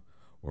cappella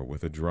or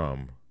with a drum,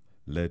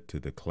 led to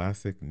the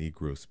classic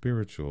Negro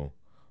spiritual,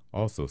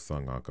 also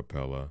sung a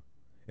cappella,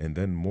 and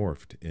then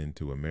morphed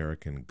into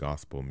American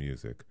gospel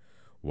music,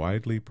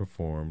 widely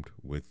performed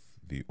with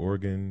the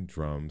organ,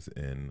 drums,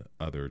 and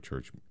other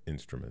church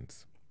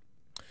instruments.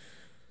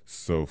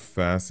 So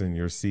fasten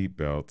your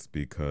seatbelts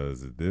because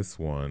this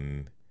one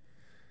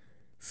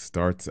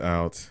starts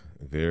out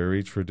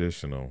very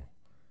traditional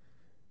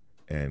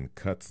and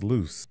cuts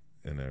loose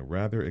in a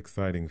rather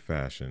exciting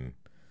fashion.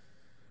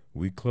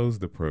 We close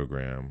the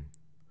program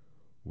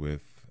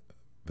with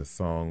the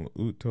song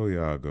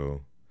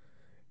Utoyago,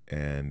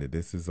 and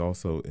this is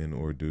also in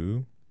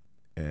Urdu,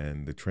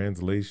 and the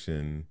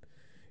translation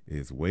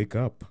is "Wake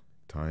up,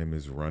 time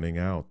is running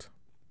out."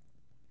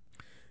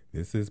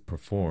 This is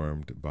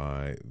performed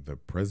by the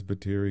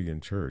Presbyterian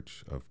Church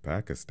of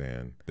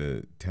Pakistan, the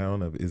town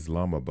of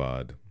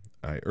Islamabad.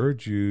 I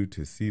urge you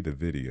to see the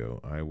video.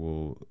 I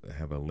will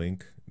have a link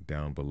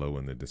down below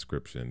in the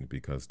description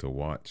because to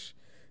watch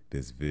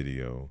this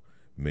video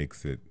makes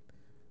it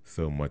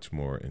so much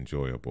more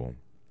enjoyable.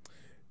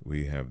 We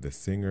have the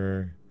singer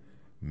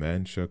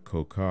Mansha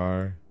Kokar.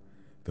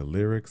 The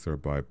lyrics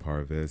are by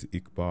Parvez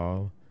Iqbal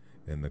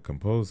and the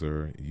composer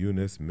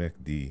Yunus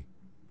Mehdi.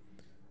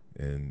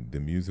 And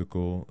the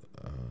musical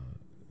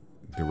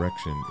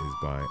direction is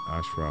by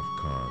Ashraf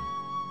Khan.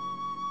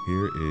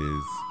 Here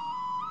is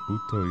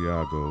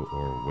Utoyago,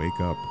 or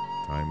Wake Up,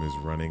 Time is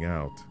Running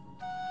Out,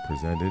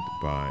 presented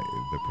by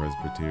the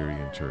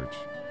Presbyterian Church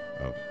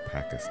of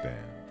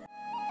Pakistan.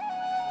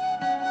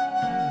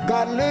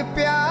 गल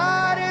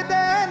प्यार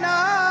दे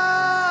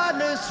नाल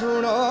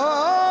सुनो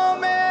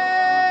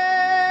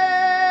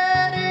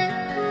मेरी,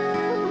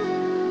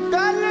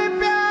 गल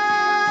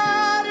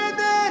प्यार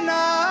दे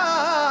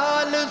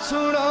नाल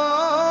सुनो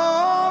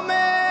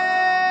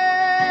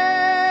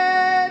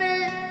मेरी,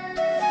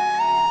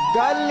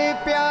 गल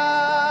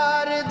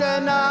प्यार दे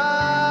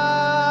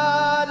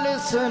नाल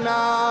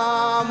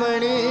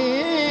सुनामणी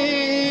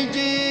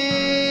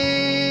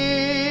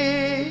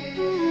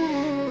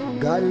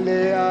गल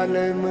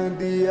आलम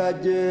दी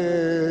अज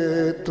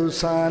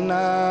तुसां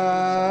ना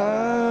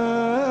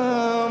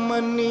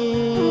मन्नी,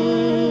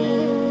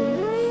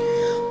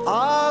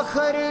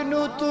 आखर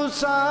नू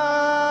तुसां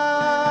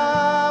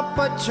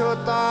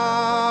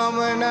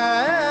पछतावना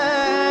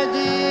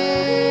जी।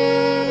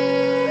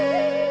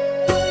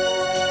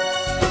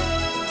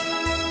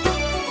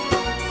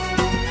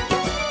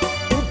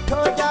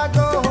 उठो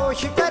जागो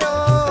होश करो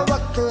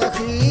वक्त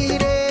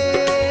अखीरे,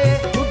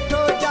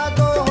 उठो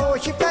जागो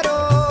होश करो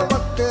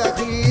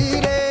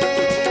अखीरे,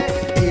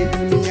 ये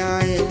दुनिया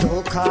है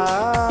धोखा,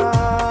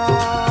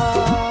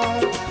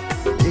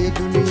 ये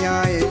दुनिया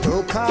है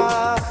धोखा,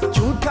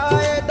 झूठा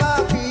है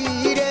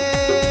दापीरे,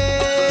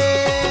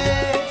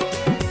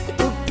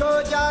 उठो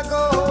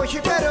जागो होश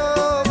करो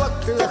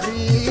वक्त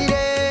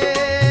अखीरे।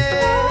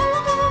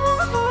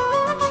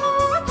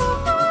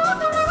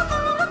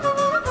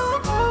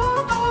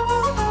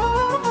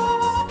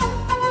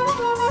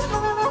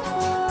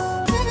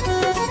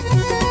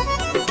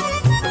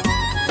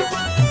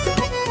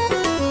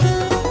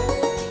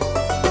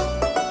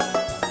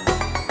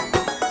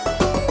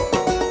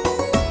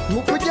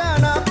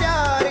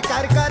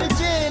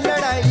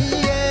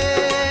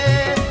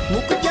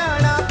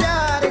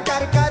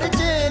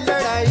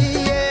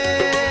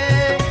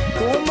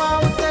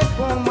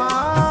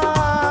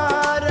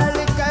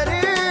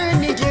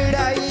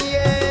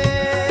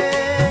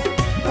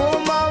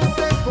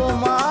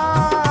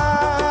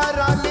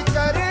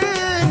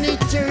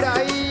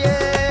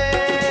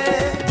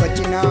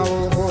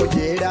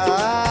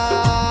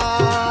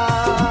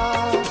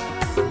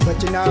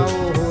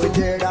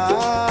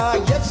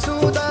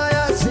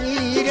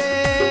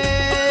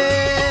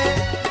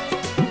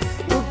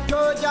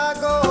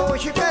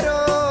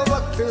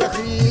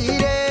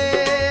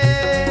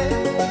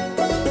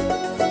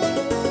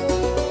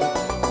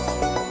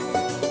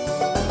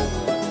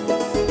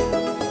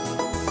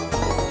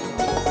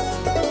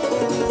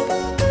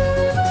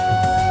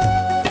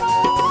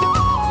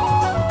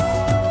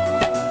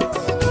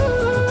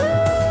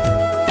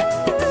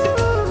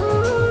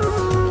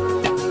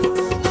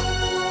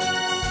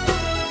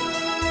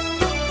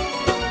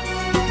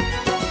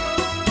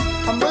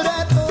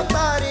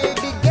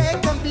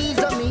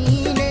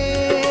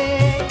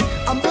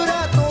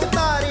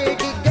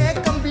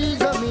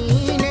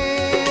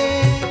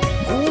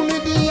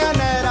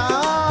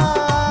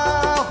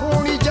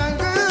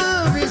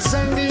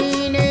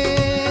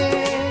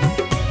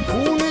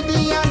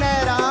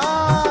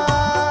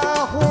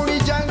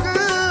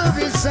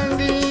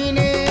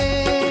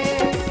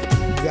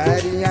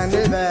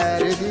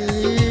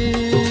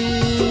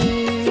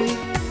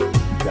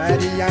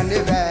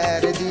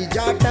 ਵੈਰਦੀ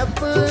ਜਾ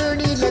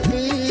ਟੱਪਣੀ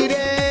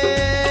ਲਕੀਰੇ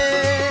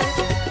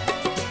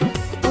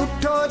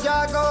ਉੱਠੋ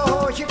ਜਾਗੋ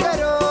ਹੋਸ਼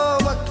ਕਰੋ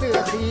ਵਕਤ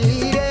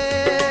ਅਖੀਰੇ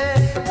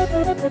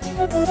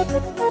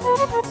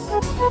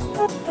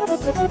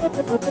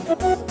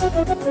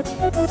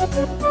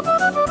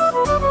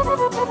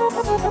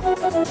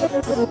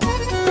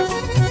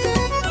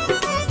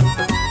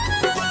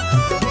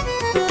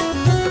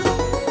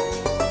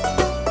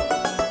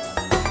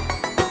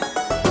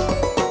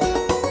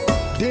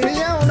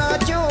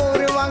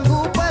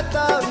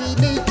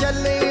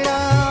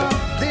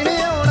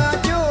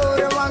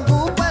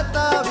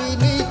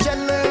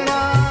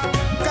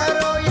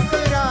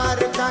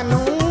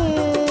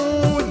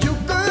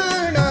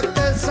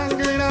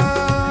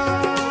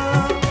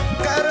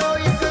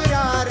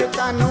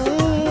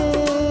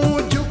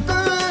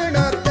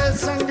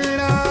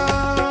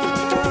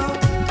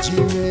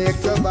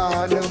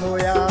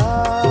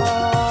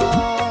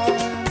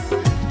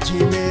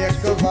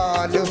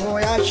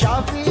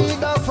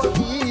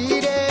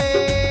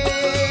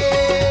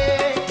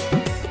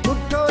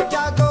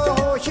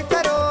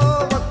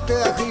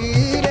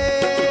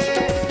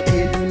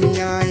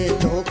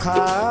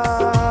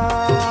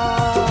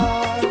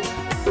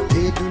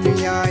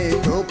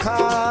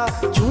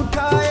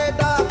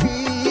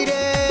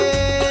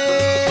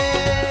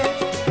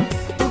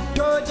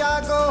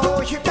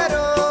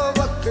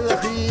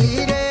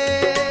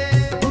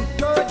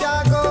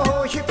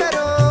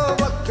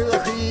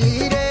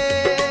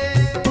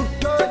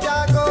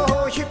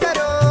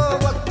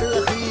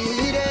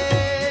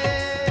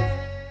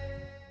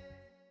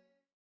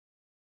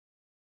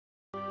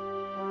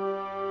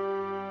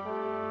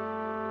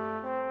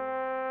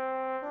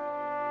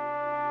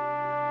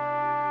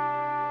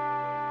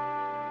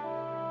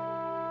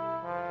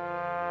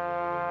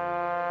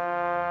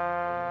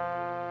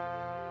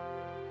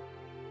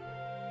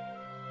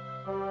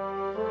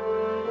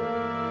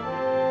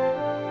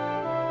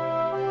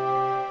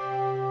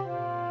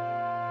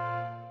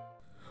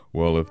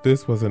Well, if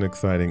this was an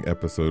exciting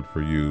episode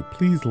for you,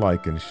 please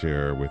like and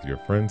share with your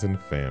friends and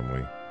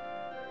family.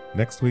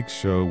 Next week's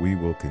show, we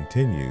will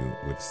continue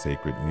with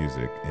sacred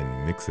music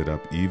and mix it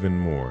up even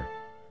more.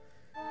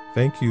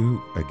 Thank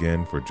you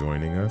again for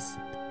joining us.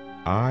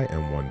 I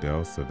am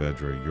Waundell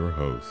Saavedra, your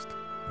host.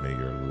 May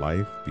your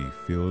life be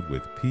filled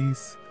with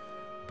peace,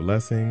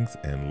 blessings,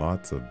 and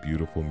lots of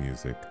beautiful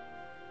music.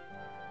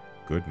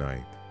 Good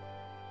night.